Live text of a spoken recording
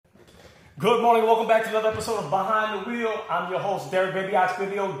Good morning, welcome back to another episode of Behind the Wheel. I'm your host, Derek Baby Ox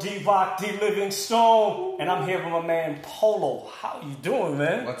Video, D-Voc, D Livingstone, and I'm here with my man, Polo. How you doing,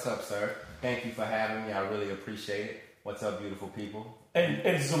 man? What's up, sir? Thank you for having me. I really appreciate it. What's up, beautiful people? And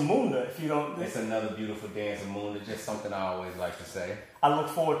Zamunda, if you don't... It's another beautiful day in Zamunda, just something I always like to say. I look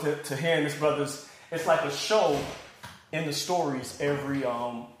forward to hearing this, brothers. It's like a show in the stories every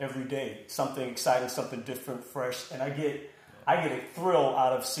day. Something exciting, something different, fresh, and I get a thrill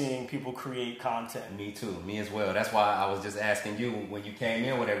out of seeing people create content. Me too, me as well. That's why I was just asking you when you came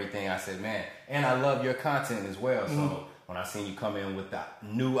in with everything. I said, man, and I love your content as well. So when I seen you come in with the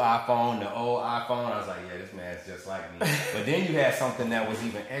new iPhone, the old iPhone, I was like, yeah, this man's just like me. But then you had something that was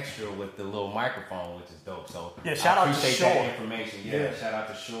even extra with the little microphone, which is dope. So yeah, shout out to Shure. That information. Yeah, shout out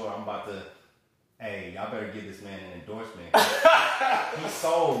to Shure. I'm about to. Hey, y'all better give this man an endorsement. He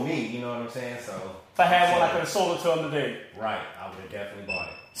sold me, you know what I'm saying? So if I had one, I could have sold it to him today. Right, I would have definitely bought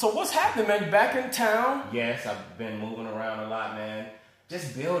it. So what's happening, man? You back in town? Yes, I've been moving around a lot, man.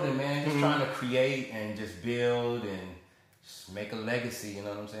 Just building, man. Just trying to create and just build and just make a legacy, you know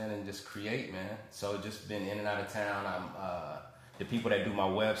what I'm saying? And just create, man. So just been in and out of town. I'm the people that do my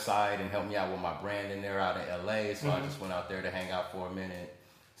website and help me out with my branding, they're out in LA. So I just went out there to hang out for a minute.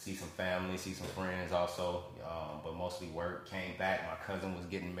 See some family, see some friends also, but mostly work. Came back, my cousin was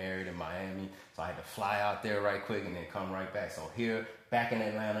getting married in Miami, so I had to fly out there right quick and then come right back. So here, back in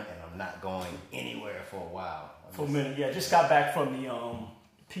Atlanta, and I'm not going anywhere for a while. For a minute, yeah. Just got back from the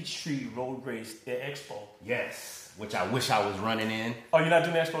Peachtree Road Race Expo. Yes, which I wish I was running in. Oh, you're not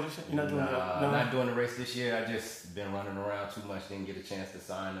doing the expo this year? You're not doing I'm not doing the race this year. I just been running around too much, didn't get a chance to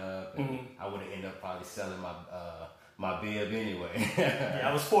sign up. And I would have ended up probably selling my bib anyway. Yeah,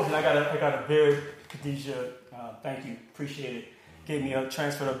 I was fortunate. I got a bib. Khadijah, thank you, appreciate it. Gave me a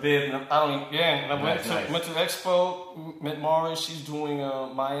transfer of bib, and I went to the expo. Met Mara. She's doing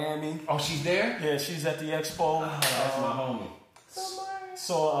Miami. Oh, she's there? Yeah, she's at the expo. Oh, that's my homie.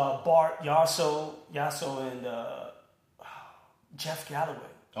 So Bart, Yasso, and Jeff Galloway.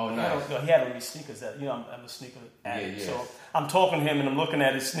 Oh, nice. He had on these sneakers that, I'm a sneaker addict. Yeah. So I'm talking to him and I'm looking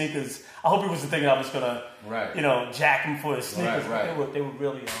at his sneakers. I hope he wasn't thinking I was going to, jack him for his sneakers. Right. They were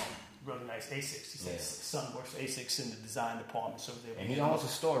really nice. Asics. He said his son works for Asics in the design department. So and he owns a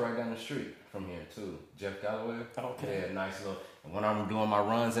store right down the street from here, too. Jeff Galloway. Okay. Yeah, nice little. And when I'm doing my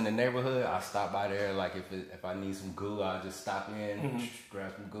runs in the neighborhood, I stop by there. Like, if I need some glue, I'll just stop in,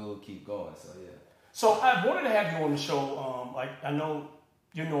 grab some glue, keep going. So, yeah. So I wanted to have you on the show. I know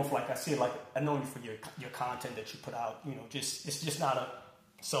you're known for, I know you for your content that you put out. It's just not a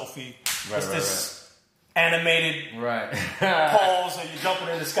selfie. It's animated pose, and you're jumping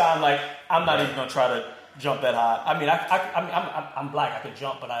in the sky. I'm not even gonna try to jump that high. I mean, I'm black. I can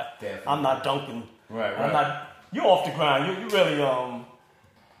jump, but I'm not dunking. Right. I'm not. You're off the ground. You really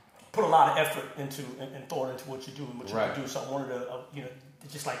put a lot of effort into and thought into what you do and what you do. So I wanted to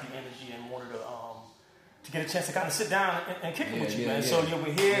just like the energy and wanted to get a chance to kind of sit down and kick it with you, man. So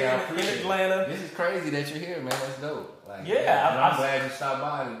we're here in Atlanta. This is crazy that you're here, man. That's dope. I'm glad you stopped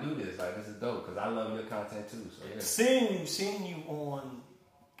by to do this. This is dope because I love your content too. So yeah. Seeing you on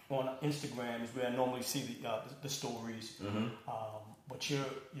Instagram is where I normally see the stories. But you're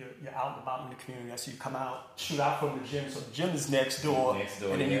out and about in the community. I see you come out, shoot out from the gym. So the gym is next door,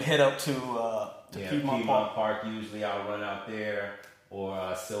 and then you head up to Piedmont Park. Usually I'll run out there.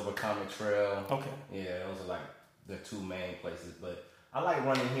 Or Silver Comet Trail. Okay. Yeah, those are like the two main places. But I like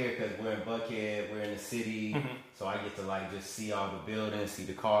running here because we're in Buckhead, we're in the city, so I get to just see all the buildings, see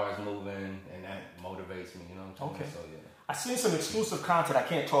the cars moving, and that motivates me. You know what I'm saying? Okay. So yeah. I seen some exclusive content. I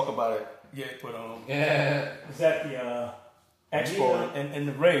can't talk about it yet, but it's at the expo and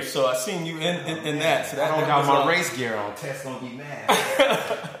the race. So I seen you in that. So that I don't got my race gear on. Tess gonna be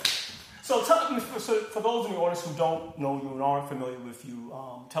mad. So tell me, for those in the audience who don't know you and aren't familiar with you,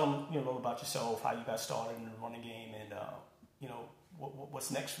 tell them a little about yourself, how you got started in the running game, and what's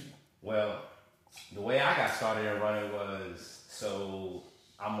next for you. Well, the way I got started in running was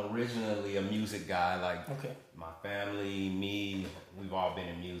I'm originally a music guy. My family, me, we've all been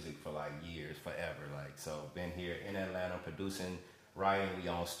in music for years, forever. Been here in Atlanta producing, writing. We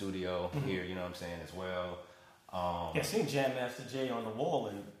own studio here. You know what I'm saying as well. Seeing Jam Master Jay on the wall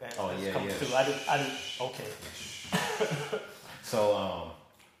and that coming through. I didn't. Okay. So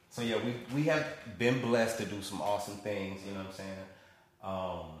we have been blessed to do some awesome things. You know what I'm saying?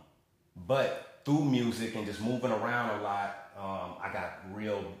 But through music and just moving around a lot, I got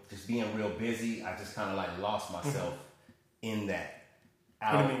just being real busy. I just kind of lost myself in that.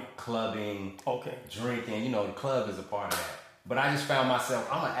 Out clubbing, drinking. The club is a part of that. But I just found myself,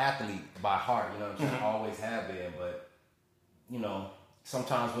 I'm an athlete by heart, you know what I'm saying? I always have been, but,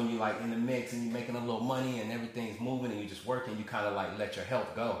 sometimes when you like in the mix and you're making a little money and everything's moving and you're just working, you kind of like let your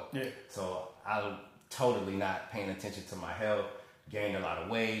health go. Yeah. So I totally not paying attention to my health. Gained a lot of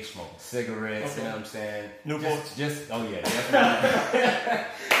weight, smoking cigarettes, you know what I'm saying? Newports. Oh yeah, definitely.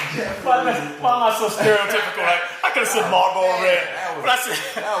 Why am I so stereotypical? Like, I could have said Marlboro Red, but I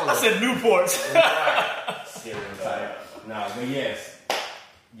said Newports. Right. Stereotype. No, but yes.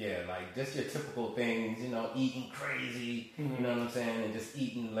 Yeah, like just your typical things, you know, eating crazy, you know what I'm saying? And just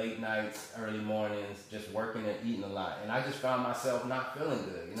eating late nights, early mornings, just working and eating a lot. And I just found myself not feeling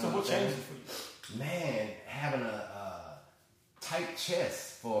good. You know so what changed saying? for you? Man, having a tight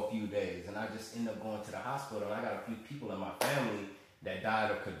chest for a few days, and I just ended up going to the hospital. And I got a few people in my family that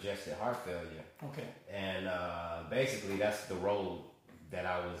died of congested heart failure. Okay. And basically, that's the road that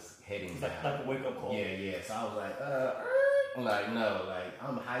I was heading down. Like a wake up call. Yeah. So I was like, no, like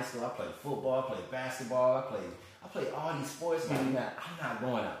I'm in high school. I played football, I played basketball, I played all these sports. I'm not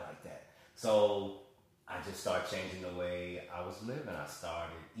going out like that. So I just started changing the way I was living. I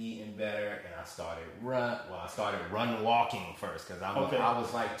started eating better, and I started walking first, because I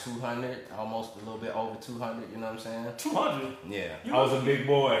was like 200, almost a little bit over 200. You know what I'm saying? 200. Yeah, I was a big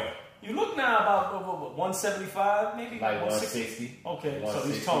boy. You look now about what 175, maybe like 160. Okay, 160. so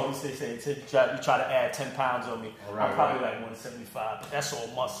he's telling me you try to add 10 pounds on me. Right, I'm probably like 175, but that's all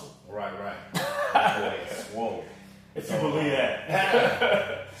muscle. Right. Boy, swole. If you believe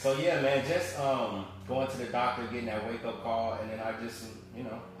that. So yeah, man, just going to the doctor, getting that wake up call, and then I just, you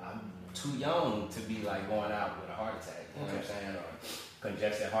know, I'm too young to be like going out with a heart attack. You know what I'm saying? Or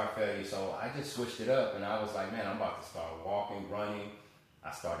congested heart failure. So I just switched it up, and I was like, man, I'm about to start walking, running.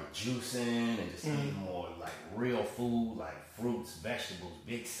 I started juicing and just eating more like real food, like fruits, vegetables,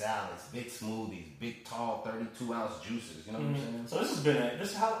 big salads, big smoothies, big tall 32-ounce juices. You know what I'm saying? So this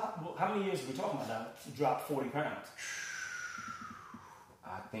is how many years are we talking about now? You dropped 40 pounds.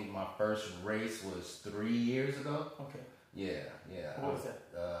 I think my first race was 3 years ago. Okay. Yeah. What was that?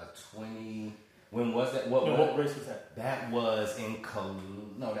 20. When was that? What race was that? That was in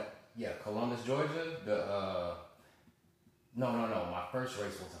Columbus, Georgia. No. My first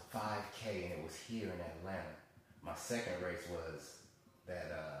race was a 5K, and it was here in Atlanta. My second race was that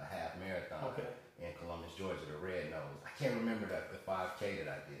half marathon in Columbus, Georgia, the Red Nose. I can't remember the 5K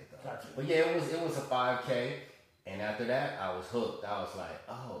that I did though. Gotcha. But yeah, it was a 5K, and after that, I was hooked. I was like,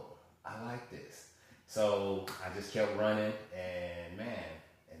 oh, I like this. So I just kept running, and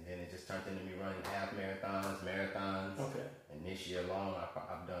then it just turned into me running half marathons. Okay. And this year alone,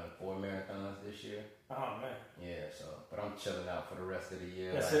 I've done 4 marathons this year. Oh man. Yeah. So, but I'm chilling out for the rest of the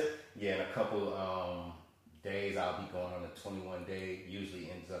year. That's it. Yeah, in a couple days, I'll be going on a 21 day.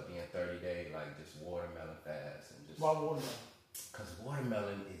 Usually ends up being 30 day, like just watermelon fast and just. Why watermelon? Because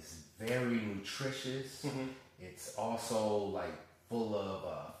watermelon is very nutritious. It's also like full of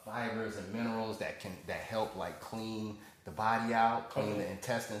fibers and minerals that help like clean the body out, clean the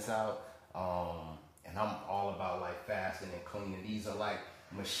intestines out. And I'm all about like fasting and cleaning. These are like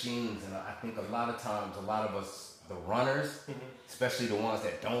machines, and I think a lot of times, a lot of us, the runners, especially the ones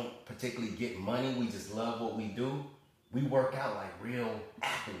that don't particularly get money, we just love what we do. We work out like real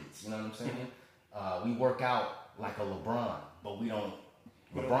athletes, you know what I'm saying? We work out like a LeBron, but we don't.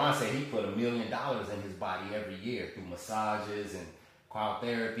 LeBron said he put $1 million in his body every year through massages and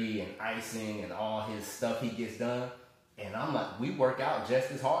cryotherapy and icing and all his stuff he gets done. And I'm like, we work out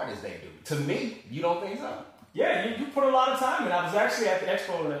just as hard as they do. To me, you don't think so? Yeah, you put a lot of time in. I was actually at the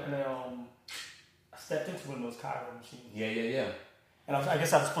expo and I stepped into one of those Cairo machines. Yeah. And I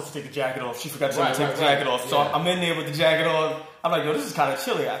guess I was supposed to take the jacket off. She forgot to take the jacket off. So I'm in there with the jacket on. I'm like, yo, this is kind of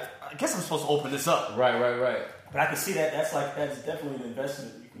chilly. I guess I'm supposed to open this up. Right. But I can see that's definitely an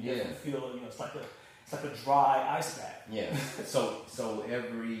investment. You can feel, it's like a dry ice bath. Yeah. So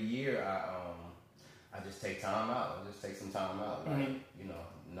every year I just take time out. I just take some time out. Like,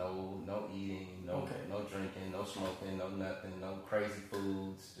 no eating, no drinking, no smoking, no nothing, no crazy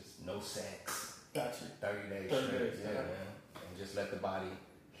foods, just no sex. Gotcha. 30 days straight. Yeah, man. And just let the body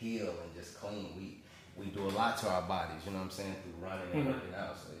heal and just clean. We do a lot to our bodies, you know what I'm saying, through running and working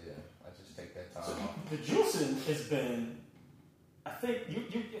out. So yeah, I just take that time off. The juicing has been, I think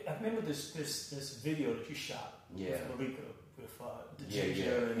I remember this video that you shot with Malika, with the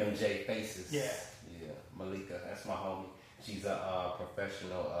ginger and MJ Faces. Yeah, Malika, that's my homie. She's a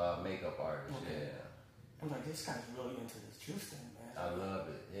professional makeup artist. Okay. Yeah. I'm like, this guy's really into this juice thing, man. I love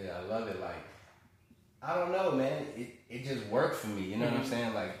it. Yeah, I love it. Like, I don't know, man. It just worked for me. You know what I'm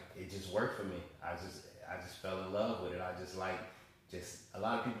saying? Like, it just worked for me. I just fell in love with it. I just like. Just a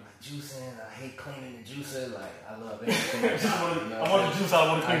lot of people like juicing. I hate cleaning the juicer. Like, I love everything. I want the juice. I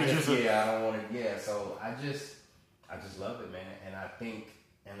want to clean the juicer. Yeah, I don't want it. Yeah, so I just love it, man. And I think,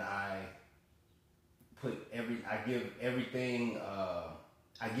 and I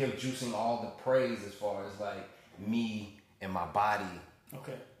give juicing all the praise as far as like me and my body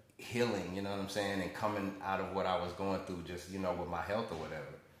healing, you know what I'm saying, and coming out of what I was going through, just, you know, with my health or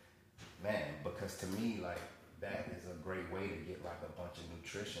whatever, man. Because to me, like, that is a great way to get like a bunch of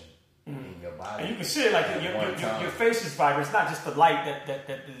nutrition in your body. And you can see it like your face is vibrant. It's not just the light that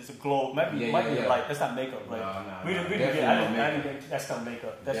is a glow. Maybe the light. That's not makeup. Like, I didn't get that's not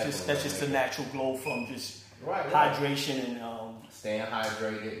makeup. That's just the natural glow from just hydration and staying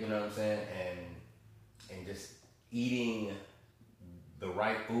hydrated. You know what I'm saying, and just eating the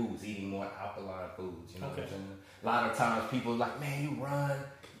right foods, eating more alkaline foods. You know what I'm saying. A lot of times people are like, man, you run,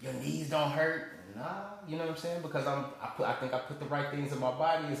 your knees don't hurt. Nah, you know what I'm saying? Because I think I put the right things in my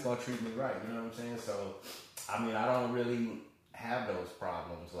body, it's gonna treat me right. You know what I'm saying? So, I mean, I don't really have those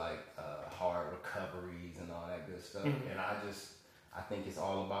problems like hard recoveries and all that good stuff. And I think it's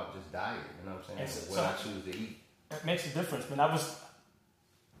all about just diet. You know what I'm saying? What I choose to eat. It makes a difference. When I was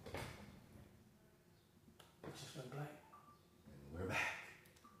just went blank.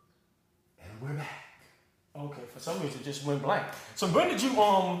 And we're back. Okay, for some reason, it just went blank. So when did you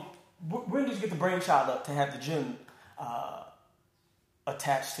get the brainchild up to have the gym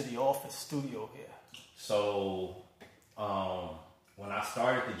attached to the office studio here? So when I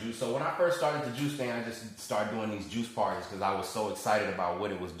started the juice, when I first started the juice thing, I just started doing these juice parties because I was so excited about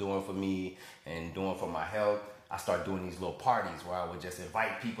what it was doing for me and doing for my health. I started doing these little parties where I would just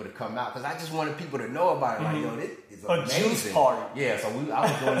invite people to come out because I just wanted people to know about it. Like, yo, this is amazing. A juice party. Yeah, so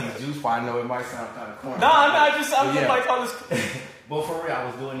I was doing these juice parties. I know it might sound kind of corny. I was just like all this. But for real, I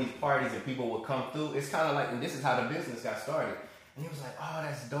was doing these parties and people would come through. It's kind of like, and this is how the business got started. And he was like, oh,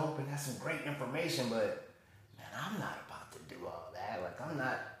 that's dope and that's some great information, but man, I'm not about to do all that. Like, I'm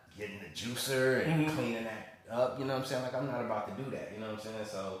not getting a juicer and cleaning that up. You know what I'm saying? Like, I'm not about to do that. You know what I'm saying?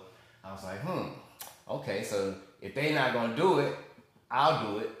 So I was like, okay, so if they not gonna do it,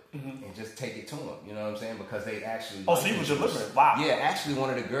 I'll do it and just take it to them. You know what I'm saying? Because they actually. Oh, so you were delivering? Wow. Yeah, actually, one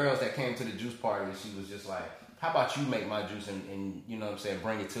of the girls that came to the juice party, she was just like, "How about you make my juice and you know what I'm saying,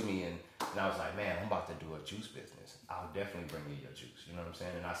 bring it to me?" And I was like, "Man, I'm about to do a juice business. I'll definitely bring you your juice." You know what I'm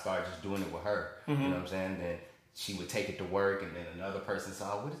saying? And I started just doing it with her. You know what I'm saying? Then she would take it to work, and then another person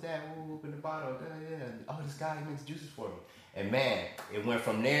saw, "What is that? Whoop in the bottle? Yeah. Oh, this guy makes juices for me." And man, it went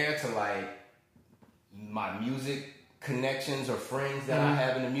from there to like my music connections or friends that I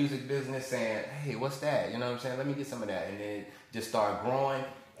have in the music business saying, "Hey, what's that? You know what I'm saying? Let me get some of that." And then it just started growing.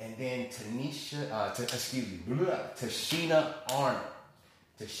 And then Tashina Arnold.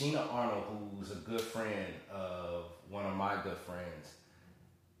 Tashina Arnold, who's a good friend of one of my good friends,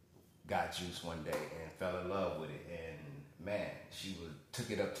 got juice one day and fell in love with it. And man, she took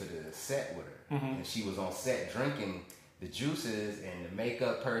it up to the set with her. And she was on set drinking the juices, and the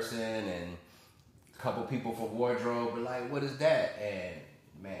makeup person and a couple people for wardrobe were like, "What is that?" And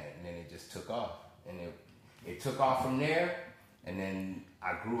man, and then it just took off. And it took off from there. And then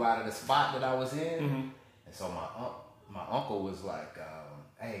I grew out of the spot that I was in. And so my uncle was like,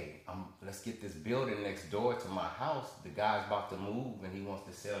 "Hey, let's get this building next door to my house. The guy's about to move and he wants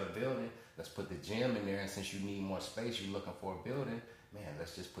to sell the building. Let's put the gym in there. And since you need more space, you're looking for a building, man,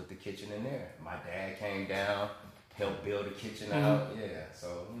 let's just put the kitchen in there." My dad came down, helped build the kitchen out. Yeah,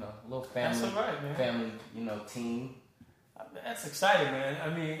 so, you know, a little family, that's all right, man. Family, you know, team. That's exciting, man. I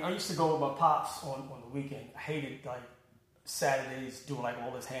mean, I used to go with my pops on the weekend. I hated, like, Saturdays doing, like,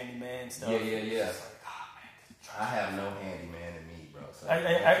 all this handyman stuff. Yeah. It's like, oh, man. I have no handyman in me, bro. So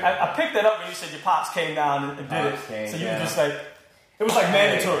I picked that up when you said your pops came down and did it. So you were just like, it was like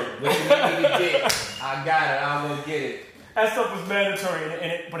mandatory. What you need me to get, I got it. I'm going to get it. That stuff was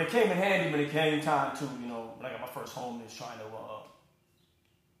mandatory, but it came in handy when it came time to, you know, when I got my first home, is trying to,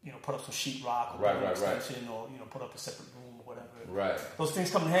 you know, put up some sheetrock or extension or, you know, put up a separate room or whatever. Right. Those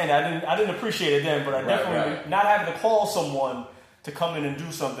things come in handy. I didn't appreciate it then, but I definitely not having to call someone to come in and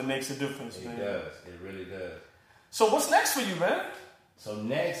do something makes a difference, man. It does. It really does. So what's next for you, man? So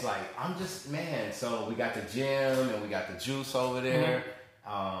next, like, I'm just, man, so we got the gym and we got the juice over there.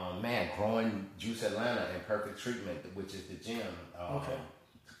 Man, growing Juice Atlanta and Perfect Treatment, which is the gym.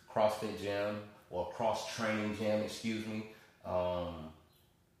 CrossFit gym or cross training gym, excuse me.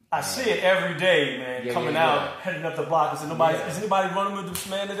 I see it every day, man, coming out, heading up the block. Is anybody running with this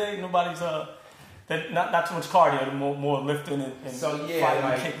man today? Nobody's not too much cardio, more lifting and so fighting,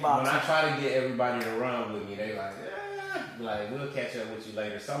 like, kickboxing. When I try to get everybody to run with me, they like we'll catch up with you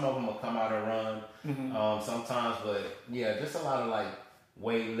later. Some of them will come out and run sometimes, but yeah, just a lot of like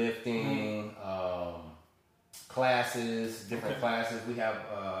weightlifting, classes, different classes. We have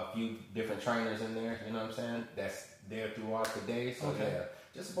a few different trainers in there, you know what I'm saying? That's there throughout the day. So yeah,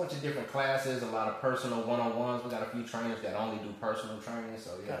 just a bunch of different classes, a lot of personal one-on-ones. We got a few trainers that only do personal training.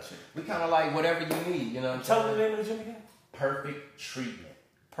 So yeah, we kind of like whatever you need, you know what I'm saying? Tell me the name of the gym again. Perfect Treatment.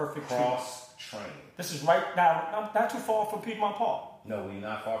 Perfect Cross Training. This is right now, not too far from Piedmont Park. No, we're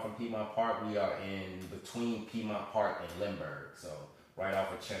not far from Piedmont Park. We are in between Piedmont Park and Lindbergh. So right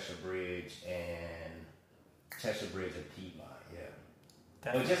off of Cheshire Bridge and Piedmont, yeah.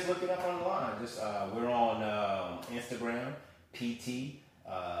 But just look it up online. Just we're on Instagram, PT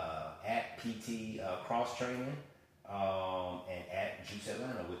at PT Cross Training, and at Juice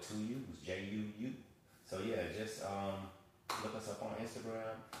Atlanta with 2 U's, JUU. So yeah, just look us up on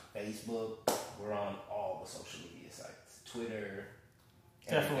Instagram, Facebook. We're on all the social media sites, Twitter.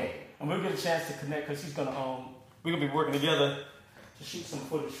 Definitely, and we'll get a chance to connect because we're gonna be working together to shoot some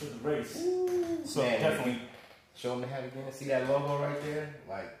footage for the race. Ooh, so man, definitely. Show them how again. See that logo right there?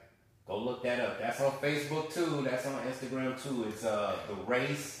 Like, go look that up. That's on Facebook too. That's on Instagram too. It's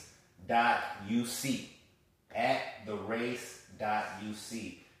therace.uc at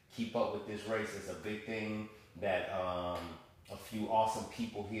therace.uc. Keep up with this race. It's a big thing that a few awesome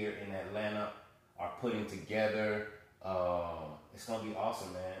people here in Atlanta are putting together. It's gonna be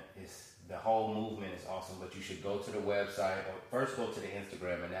awesome, man. The whole movement is awesome, but you should go to the website, or first go to the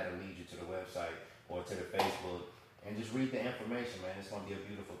Instagram, and that'll lead you to the website or to the Facebook, and just read the information, man. It's gonna be a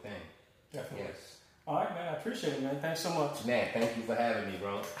beautiful thing. Definitely. Yes. All right, man. I appreciate it, man. Thanks so much. Man, thank you for having me,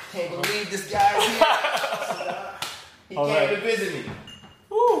 bro. I can't believe this guy here. He came to visit me.